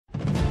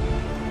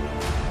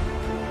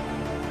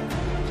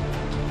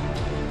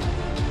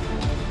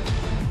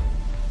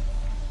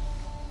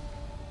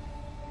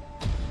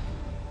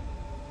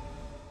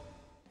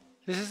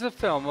This is a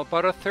film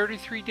about a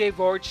 33-day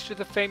voyage to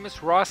the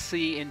famous Ross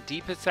Sea in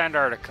Deepest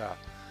Antarctica.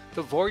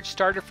 The voyage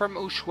started from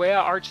Ushuaia,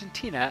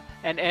 Argentina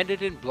and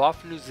ended in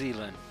Bluff, New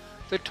Zealand.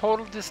 The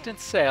total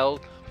distance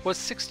sailed was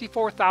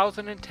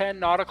 64,010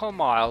 nautical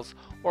miles,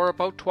 or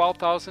about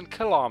 12,000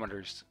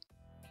 kilometers.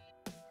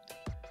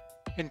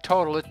 In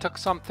total, it took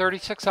some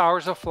 36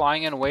 hours of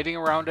flying and waiting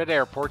around at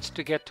airports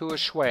to get to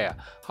Ushuaia.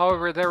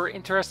 However, there were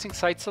interesting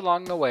sights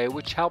along the way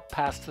which helped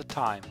pass the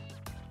time.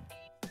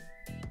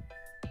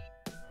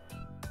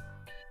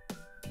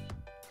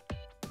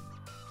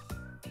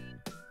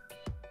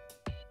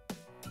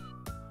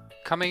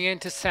 Coming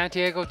into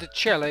Santiago de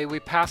Chile,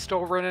 we passed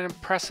over an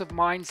impressive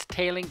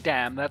mines-tailing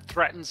dam that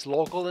threatens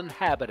local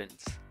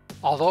inhabitants.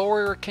 Although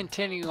we were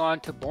continuing on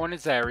to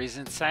Buenos Aires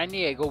and San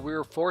Diego, we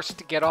were forced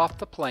to get off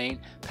the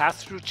plane,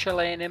 pass through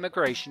Chilean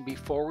immigration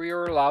before we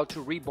were allowed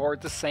to reboard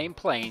the same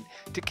plane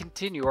to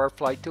continue our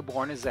flight to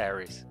Buenos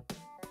Aires.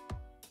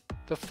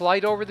 The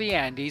flight over the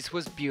Andes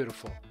was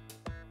beautiful.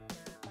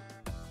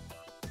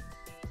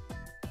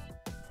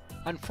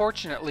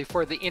 Unfortunately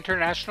for the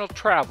international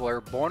traveler,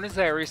 Buenos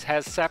Aires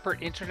has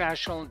separate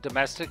international and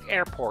domestic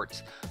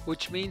airports,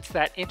 which means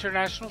that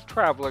international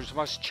travelers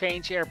must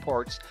change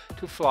airports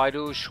to fly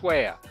to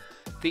Ushuaia.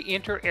 The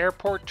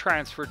inter-airport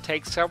transfer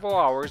takes several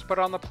hours, but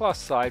on the plus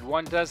side,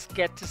 one does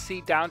get to see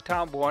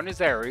downtown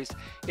Buenos Aires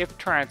if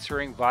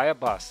transferring via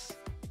bus.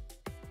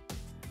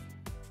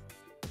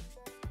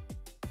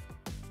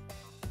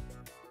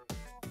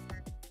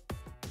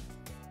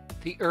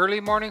 The early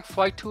morning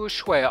flight to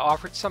Ushuaia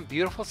offered some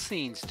beautiful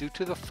scenes due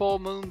to the full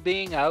moon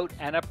being out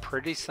and a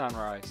pretty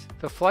sunrise.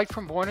 The flight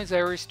from Buenos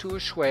Aires to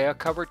Ushuaia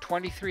covered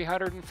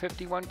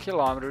 2,351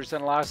 kilometers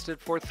and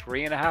lasted for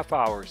 3.5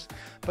 hours,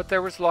 but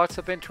there was lots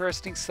of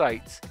interesting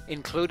sights,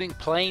 including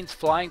planes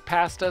flying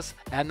past us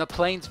and the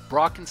plane's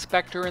Brock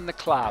Inspector in the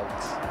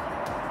clouds.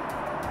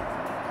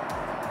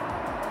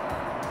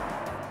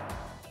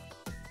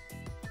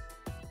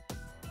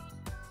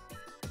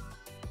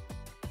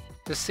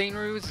 The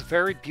scenery was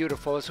very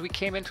beautiful as we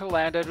came into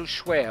land at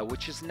Ushuaia,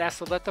 which is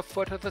nestled at the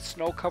foot of the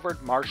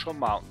snow-covered Marshall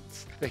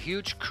Mountains. The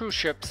huge cruise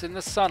ships in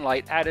the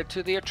sunlight added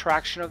to the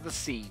attraction of the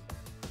scene.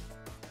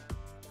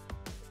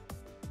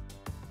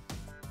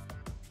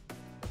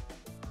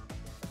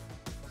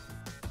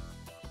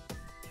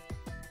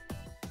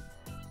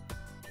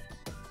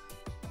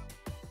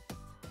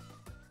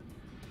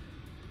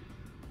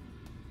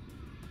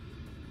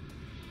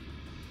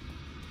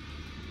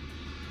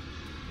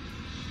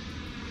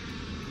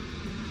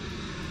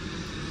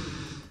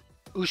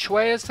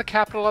 Ushuaia is the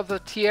capital of the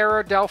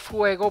Tierra del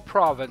Fuego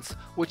province,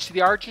 which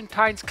the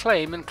Argentines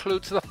claim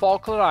includes the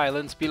Falkland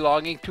Islands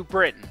belonging to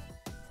Britain.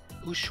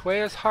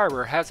 Ushuaia's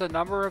harbor has a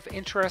number of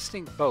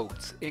interesting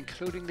boats,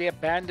 including the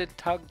abandoned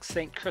tug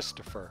St.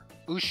 Christopher.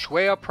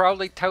 Ushuaia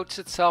proudly touts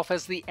itself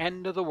as the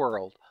end of the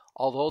world,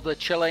 although the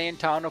Chilean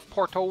town of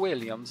Puerto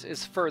Williams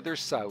is further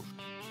south.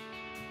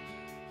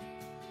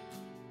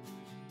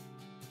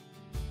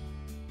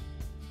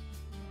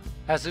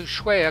 As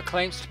Ushuaia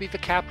claims to be the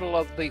capital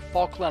of the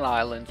Falkland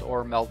Islands,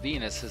 or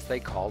Malvinas as they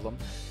call them,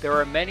 there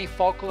are many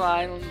Falkland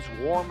Islands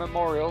war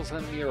memorials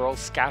and murals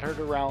scattered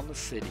around the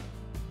city.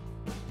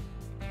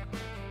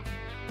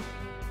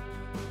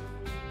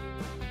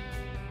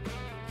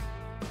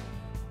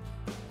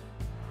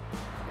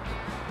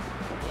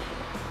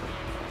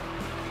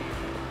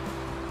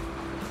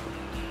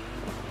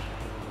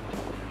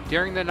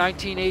 During the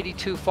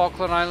 1982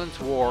 Falkland Islands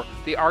War,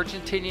 the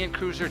Argentinian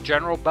cruiser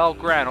General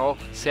Belgrano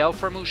sailed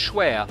from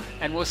Ushuaia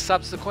and was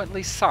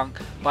subsequently sunk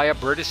by a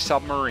British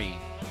submarine.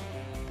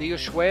 The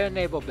Ushuaia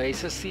naval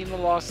base has seen the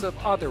loss of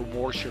other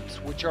warships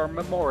which are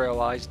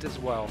memorialized as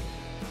well.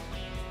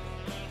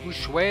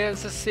 Ushuaia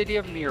is a city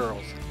of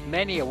murals,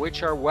 many of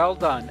which are well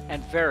done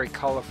and very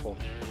colorful.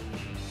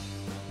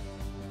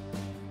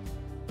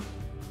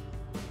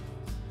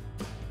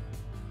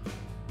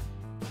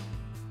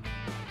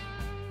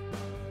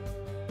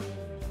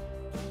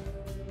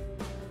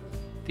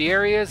 The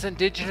area's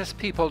indigenous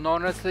people,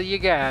 known as the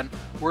Yagan,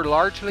 were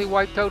largely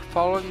wiped out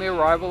following the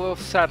arrival of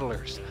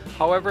settlers.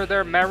 However,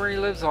 their memory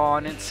lives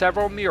on in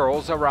several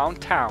murals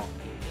around town.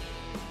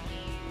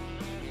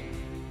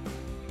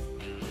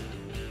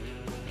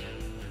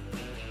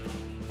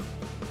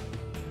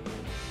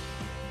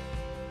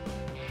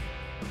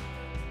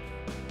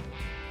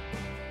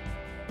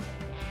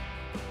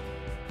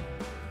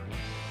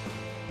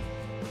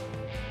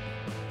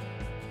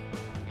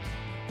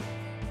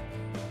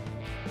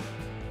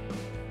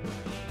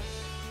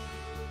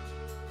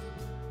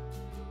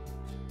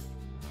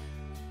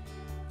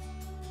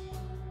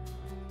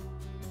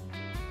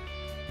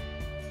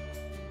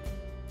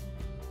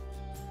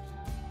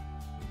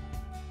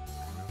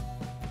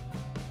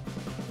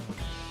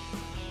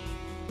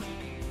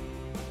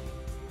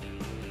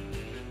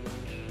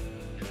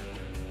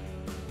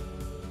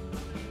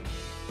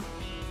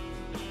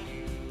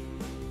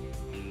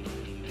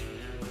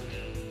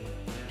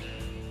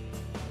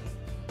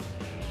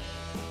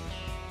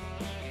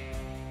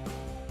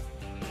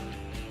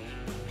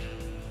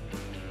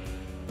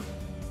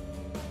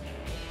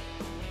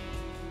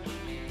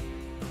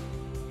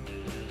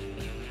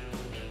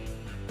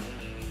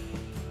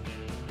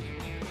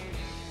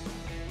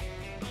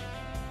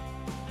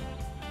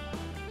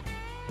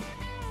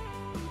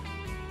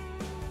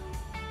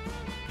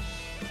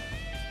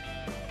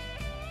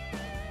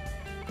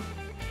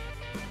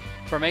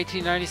 From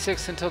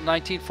 1896 until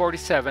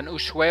 1947,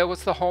 Ushuaia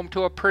was the home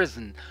to a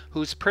prison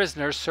whose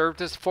prisoners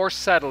served as forced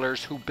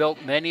settlers who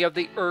built many of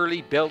the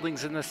early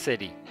buildings in the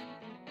city.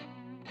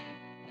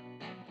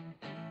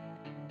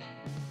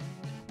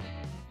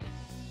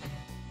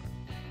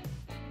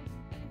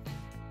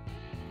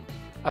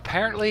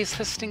 Apparently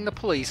assisting the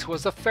police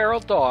was a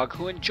feral dog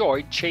who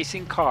enjoyed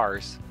chasing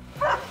cars.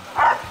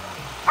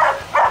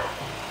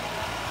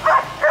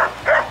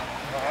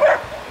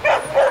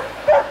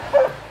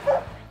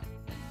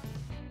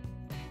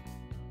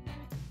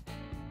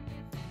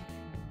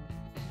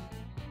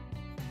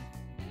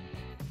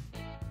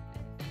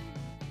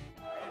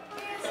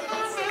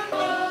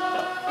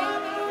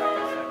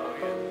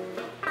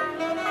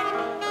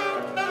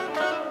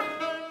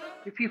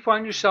 If you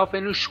find yourself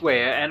in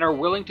Ushuaia and are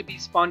willing to be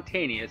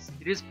spontaneous,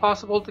 it is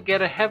possible to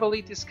get a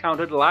heavily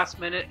discounted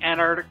last-minute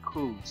Antarctic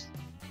cruise.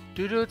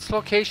 Due to its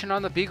location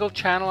on the Beagle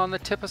Channel on the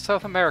tip of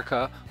South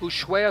America,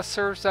 Ushuaia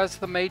serves as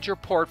the major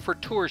port for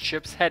tour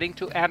ships heading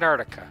to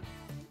Antarctica.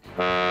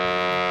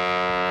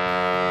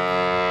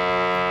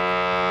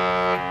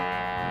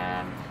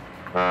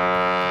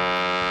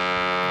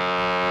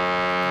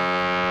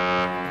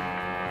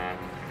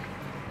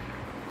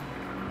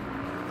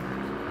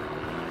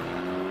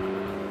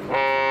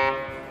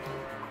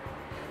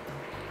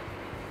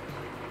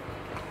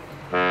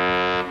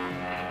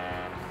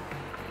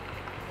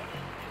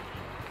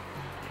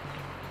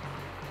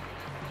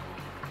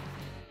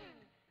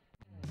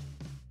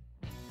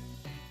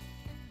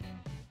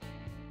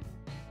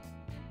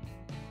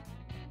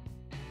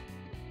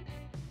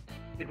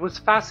 It was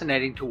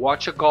fascinating to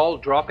watch a gull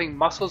dropping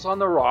mussels on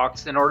the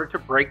rocks in order to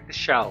break the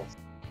shells.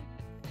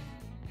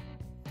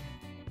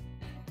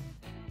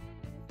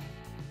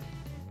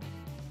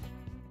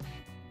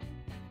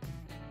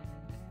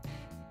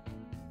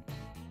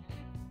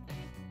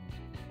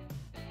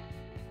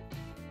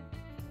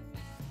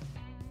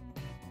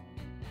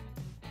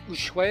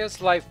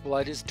 Ushuaia's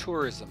lifeblood is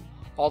tourism,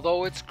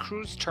 although its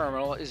cruise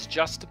terminal is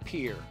just a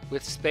pier,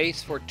 with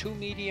space for 2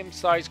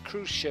 medium-sized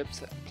cruise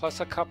ships plus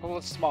a couple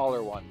of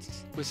smaller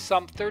ones. With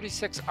some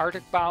 36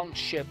 Arctic-bound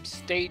ships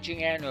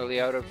staging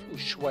annually out of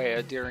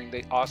Ushuaia during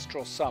the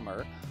austral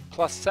summer,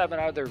 plus 7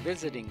 other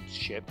visiting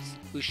ships,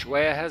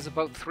 Ushuaia has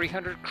about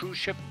 300 cruise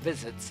ship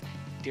visits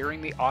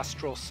during the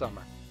austral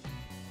summer.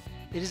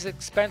 It is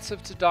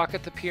expensive to dock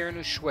at the pier in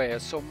Ushuaia,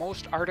 so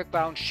most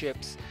Arctic-bound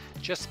ships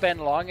just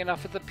spend long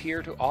enough at the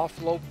pier to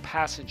offload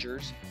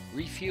passengers,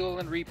 refuel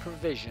and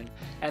reprovision,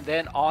 and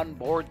then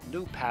onboard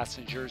new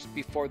passengers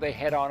before they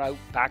head on out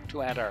back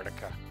to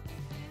Antarctica.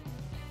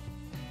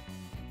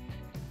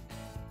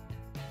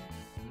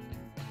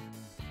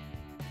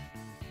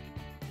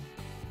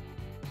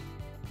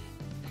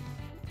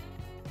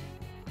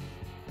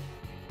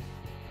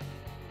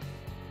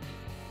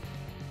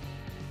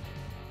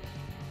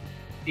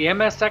 The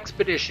MS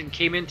Expedition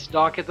came in to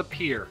dock at the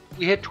pier.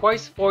 We had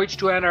twice voyaged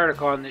to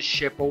Antarctica on this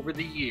ship over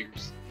the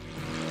years.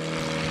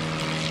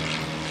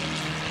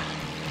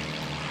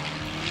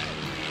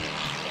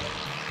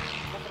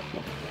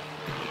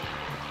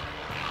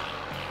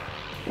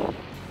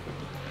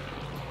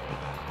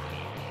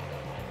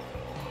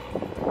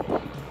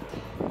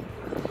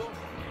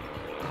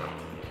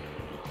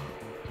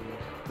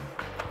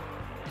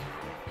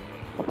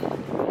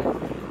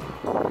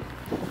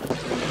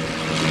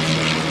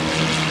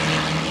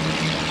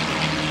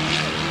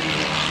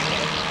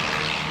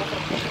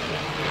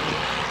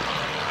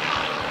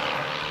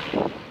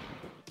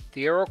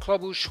 The Aero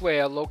Club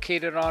Ushuaia,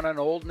 located on an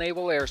old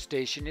naval air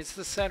station, is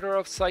the center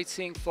of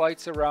sightseeing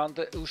flights around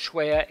the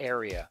Ushuaia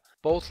area.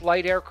 Both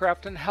light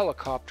aircraft and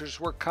helicopters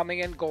were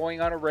coming and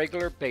going on a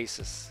regular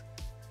basis.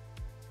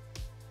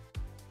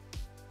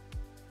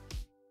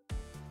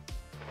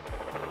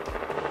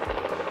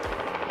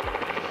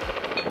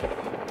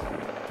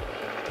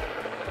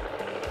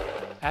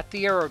 At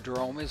the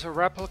aerodrome is a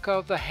replica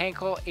of the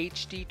Heinkel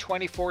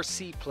HD-24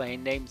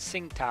 seaplane named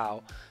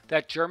Tsingtao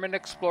that German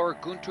explorer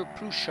Günther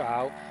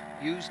Pruschau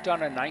used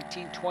on a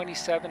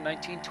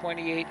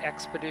 1927-1928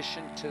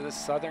 expedition to the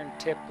southern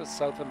tip of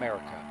South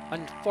America.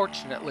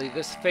 Unfortunately,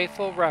 this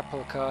faithful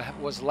replica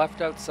was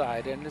left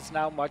outside and is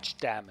now much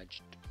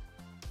damaged.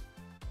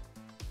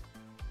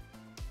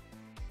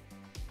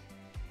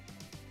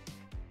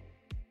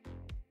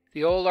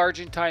 The old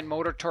Argentine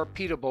motor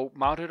torpedo boat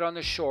mounted on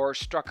the shore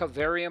struck a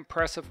very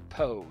impressive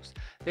pose.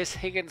 This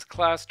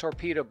Higgins-class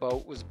torpedo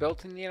boat was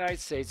built in the United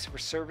States for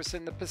service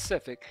in the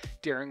Pacific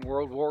during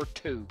World War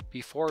II,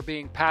 before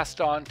being passed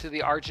on to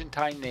the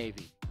Argentine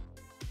Navy.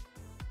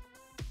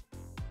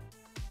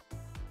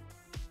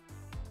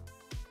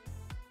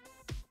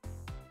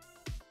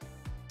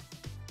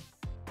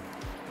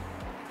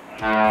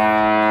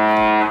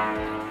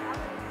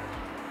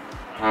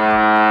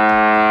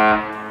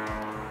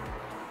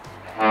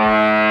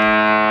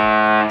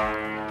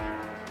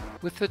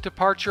 With the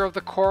departure of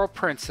the Coral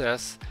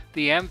Princess,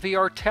 the MV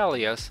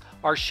Ortelius,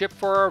 our ship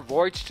for our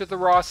voyage to the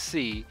Ross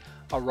Sea,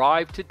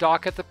 arrived to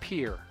dock at the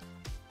pier.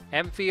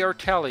 MV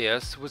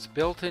Ortelius was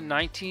built in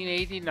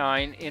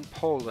 1989 in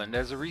Poland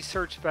as a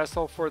research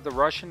vessel for the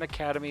Russian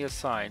Academy of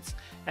Science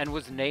and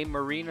was named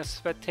Marina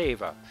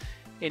Sveteva.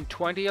 In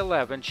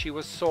 2011, she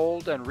was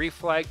sold and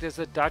reflagged as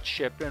a Dutch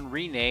ship and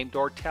renamed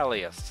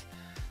Ortelius.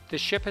 The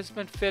ship has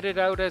been fitted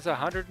out as a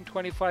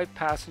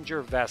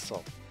 125-passenger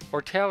vessel.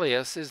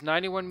 Ortelius is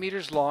 91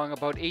 meters long,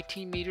 about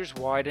 18 meters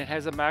wide, and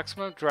has a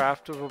maximum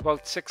draft of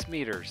about 6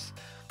 meters.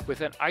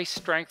 With an ice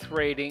strength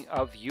rating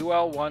of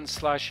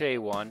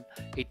UL1/A1,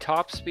 a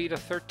top speed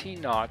of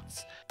 13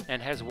 knots,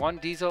 and has one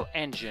diesel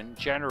engine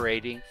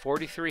generating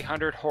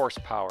 4,300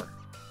 horsepower.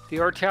 The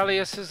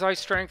Ortelius's ice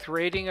strength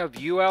rating of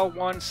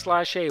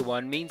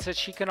UL1/A1 means that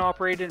she can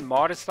operate in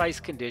modest ice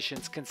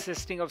conditions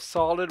consisting of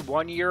solid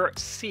one-year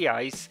sea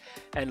ice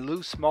and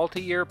loose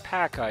multi-year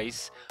pack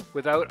ice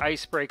without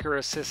icebreaker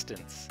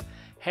assistance.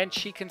 Hence,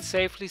 she can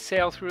safely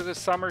sail through the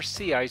summer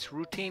sea ice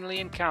routinely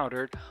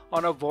encountered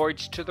on a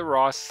voyage to the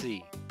Ross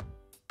Sea.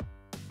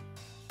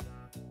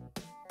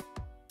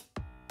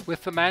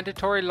 With the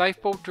mandatory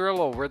lifeboat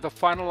drill over, the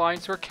final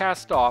lines were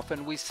cast off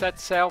and we set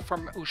sail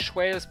from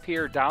Ushuaia's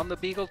pier down the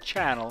Beagle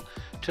Channel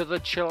to the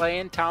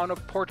Chilean town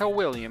of Puerto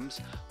Williams,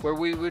 where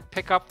we would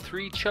pick up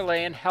 3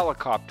 Chilean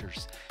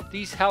helicopters.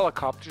 These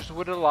helicopters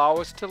would allow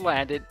us to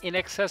land in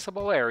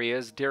inaccessible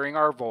areas during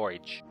our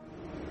voyage.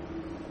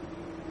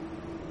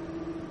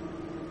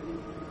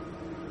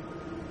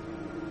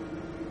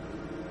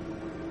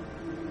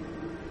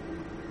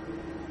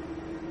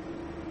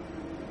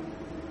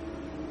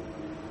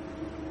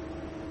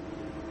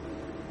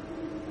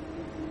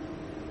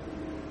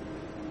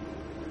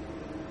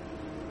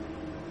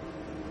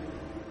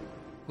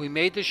 We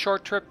made the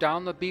short trip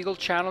down the Beagle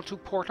Channel to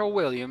Puerto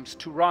Williams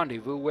to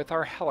rendezvous with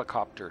our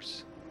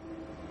helicopters.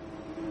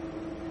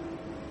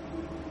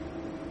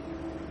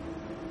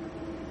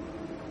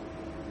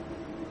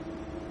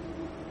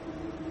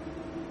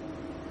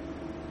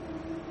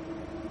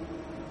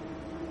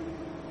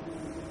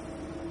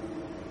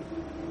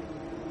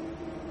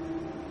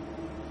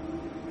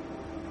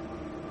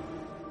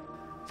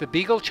 The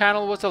Beagle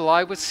Channel was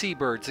alive with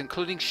seabirds,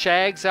 including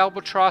shags,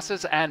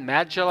 albatrosses, and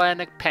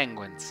Magellanic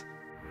penguins.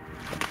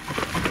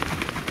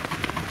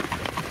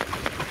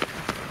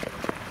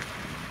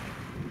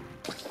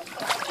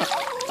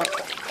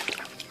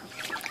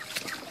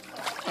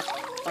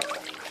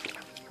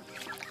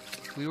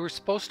 We were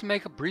supposed to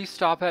make a brief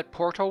stop at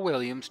Puerto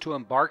Williams to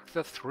embark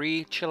the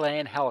 3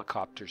 Chilean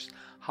helicopters.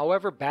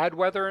 However, bad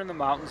weather in the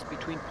mountains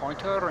between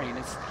Punta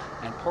Arenas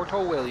and Puerto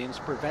Williams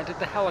prevented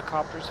the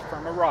helicopters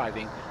from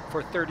arriving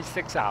for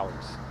 36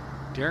 hours.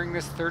 During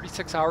this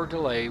 36-hour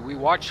delay, we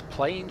watched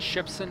planes,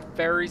 ships, and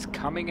ferries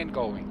coming and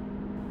going.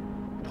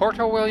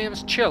 Puerto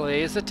Williams,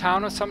 Chile is a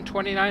town of some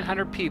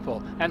 2,900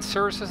 people and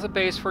serves as a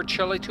base for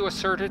Chile to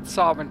assert its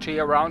sovereignty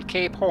around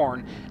Cape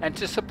Horn and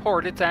to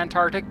support its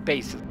Antarctic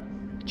bases.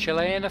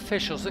 Chilean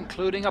officials,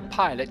 including a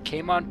pilot,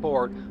 came on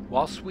board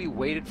whilst we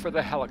waited for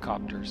the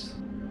helicopters.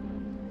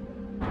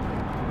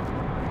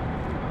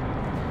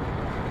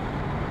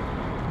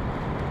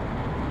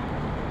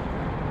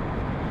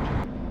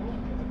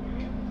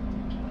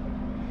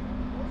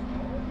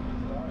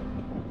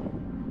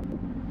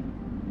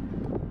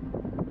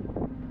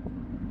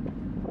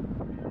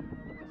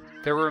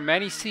 There were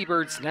many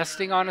seabirds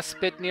nesting on a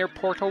spit near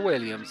Puerto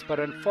Williams,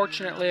 but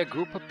unfortunately a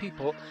group of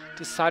people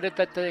decided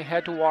that they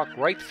had to walk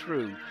right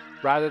through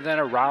rather than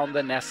around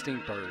the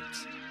nesting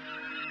birds.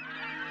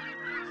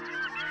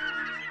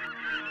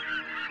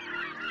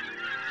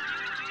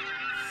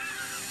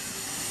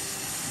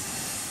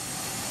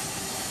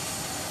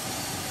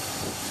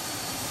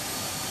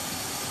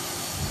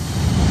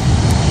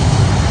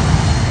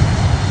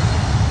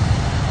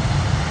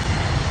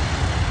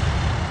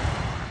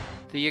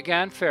 The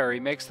Yagan ferry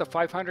makes the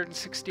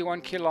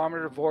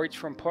 561-kilometer voyage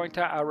from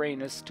Punta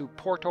Arenas to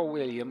Puerto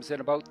Williams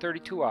in about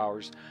 32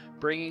 hours,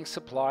 bringing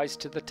supplies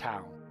to the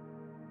town.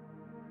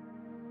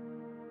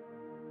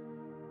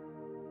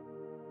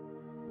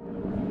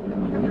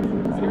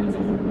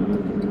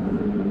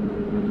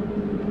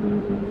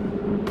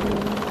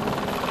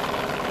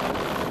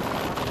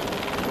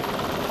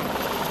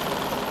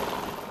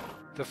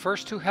 The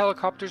first 2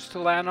 helicopters to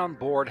land on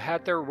board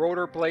had their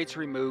rotor blades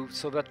removed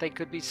so that they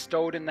could be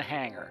stowed in the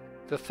hangar.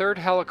 The 3rd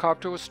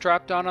helicopter was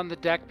strapped on the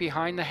deck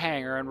behind the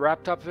hangar and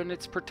wrapped up in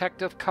its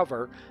protective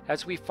cover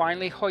as we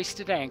finally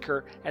hoisted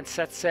anchor and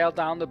set sail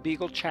down the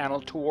Beagle Channel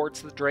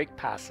towards the Drake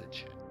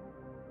Passage.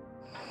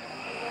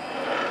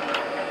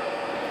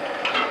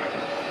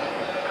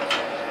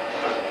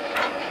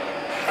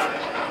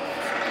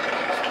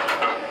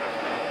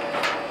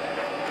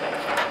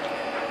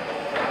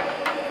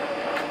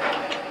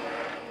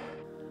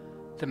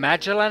 The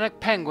Magellanic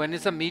penguin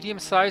is a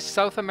medium-sized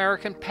South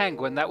American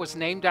penguin that was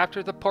named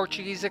after the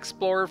Portuguese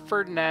explorer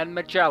Ferdinand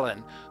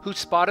Magellan, who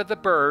spotted the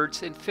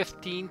birds in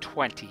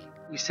 1520.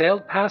 We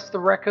sailed past the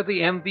wreck of the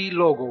MV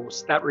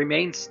Logos that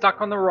remained stuck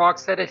on the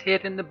rocks that it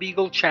hit in the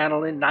Beagle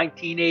Channel in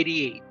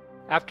 1988.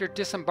 After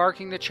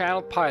disembarking the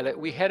Channel pilot,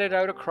 we headed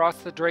out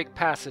across the Drake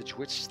Passage,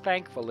 which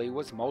thankfully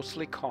was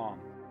mostly calm.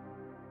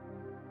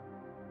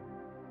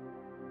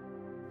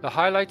 The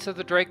highlights of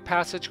the Drake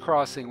Passage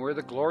crossing were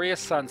the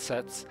glorious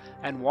sunsets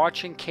and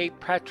watching Cape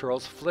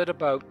petrels flit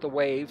about the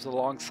waves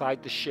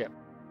alongside the ship.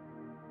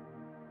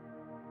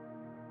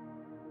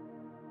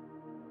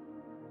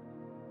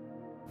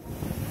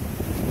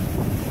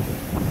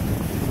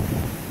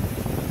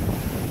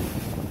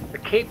 The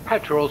Cape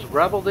petrels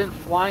reveled in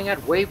flying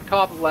at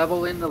wave-top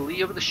level in the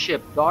lee of the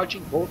ship,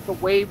 dodging both the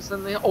waves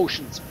and the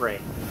ocean spray.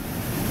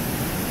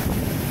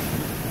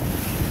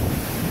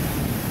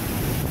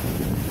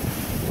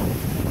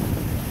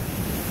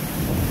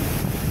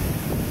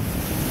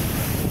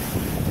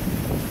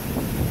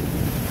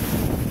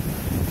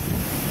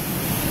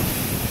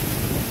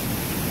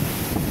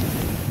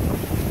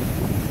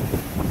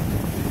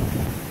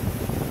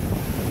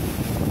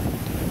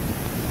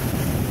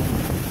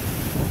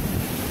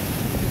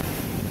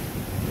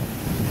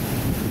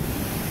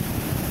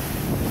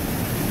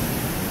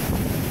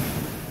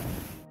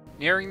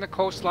 Nearing the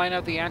coastline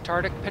of the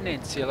Antarctic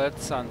Peninsula at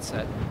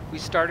sunset, we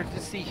started to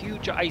see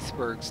huge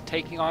icebergs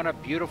taking on a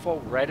beautiful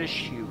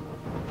reddish hue.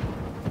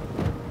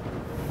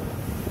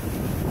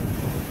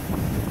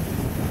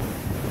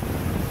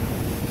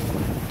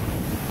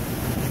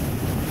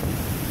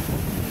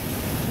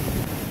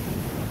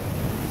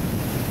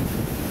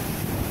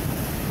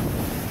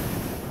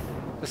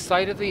 The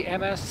sight of the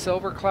MS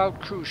Silver Cloud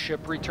cruise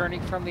ship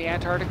returning from the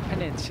Antarctic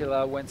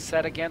Peninsula when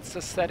set against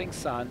the setting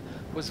sun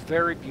was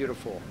very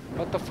beautiful,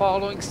 but the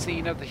following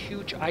scene of the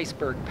huge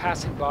iceberg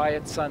passing by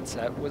at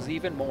sunset was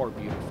even more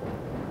beautiful.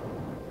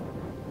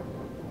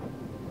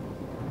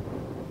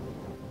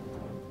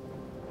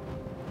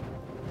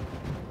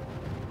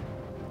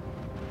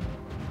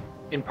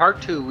 In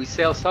Part 2, we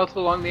sail south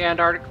along the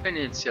Antarctic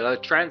Peninsula,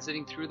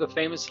 transiting through the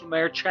famous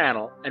Lemaire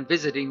Channel and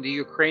visiting the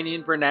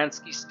Ukrainian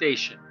Vernadsky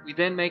Station. We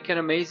then make an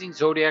amazing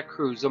zodiac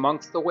cruise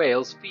amongst the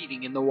whales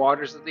feeding in the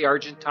waters of the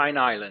Argentine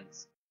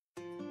islands.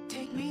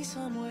 Take me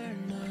somewhere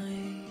nice.